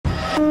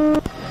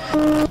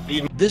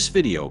This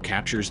video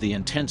captures the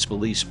intense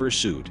police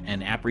pursuit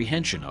and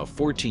apprehension of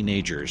 4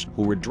 teenagers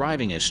who were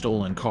driving a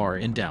stolen car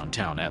in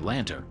downtown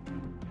Atlanta.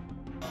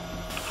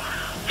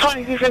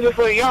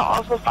 2254, you're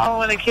also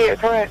following a kid,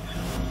 correct?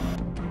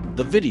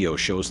 The video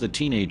shows the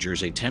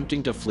teenagers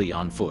attempting to flee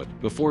on foot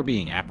before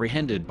being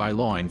apprehended by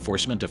law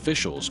enforcement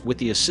officials with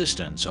the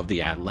assistance of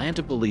the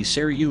Atlanta Police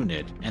Air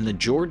Unit and the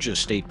Georgia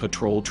State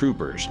Patrol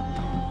troopers.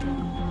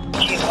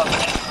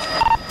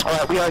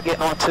 Alright, we are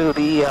getting on to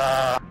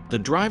The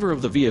driver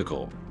of the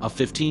vehicle, a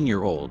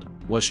 15-year-old,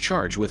 was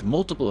charged with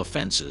multiple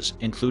offenses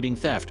including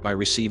theft by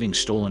receiving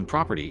stolen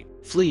property,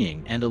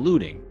 fleeing and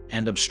eluding,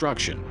 and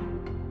obstruction.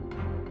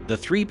 The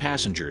 3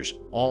 passengers,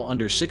 all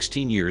under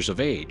 16 years of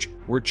age,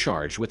 were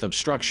charged with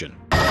obstruction.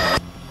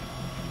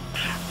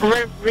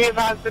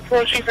 Re-advise the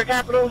patrol chief for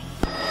Capitol.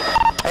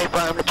 Hey,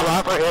 Brian, the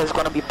driver is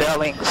going to be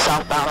bailing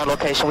southbound on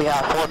location. We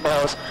have 4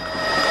 males.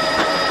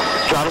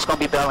 Driver's going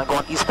to be bailing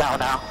going eastbound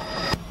now.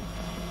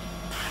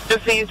 The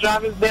thieves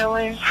driver's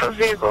bailing for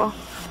vehicle.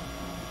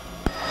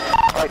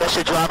 Alright, that's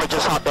your driver.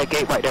 Just hop that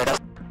gate right there. That's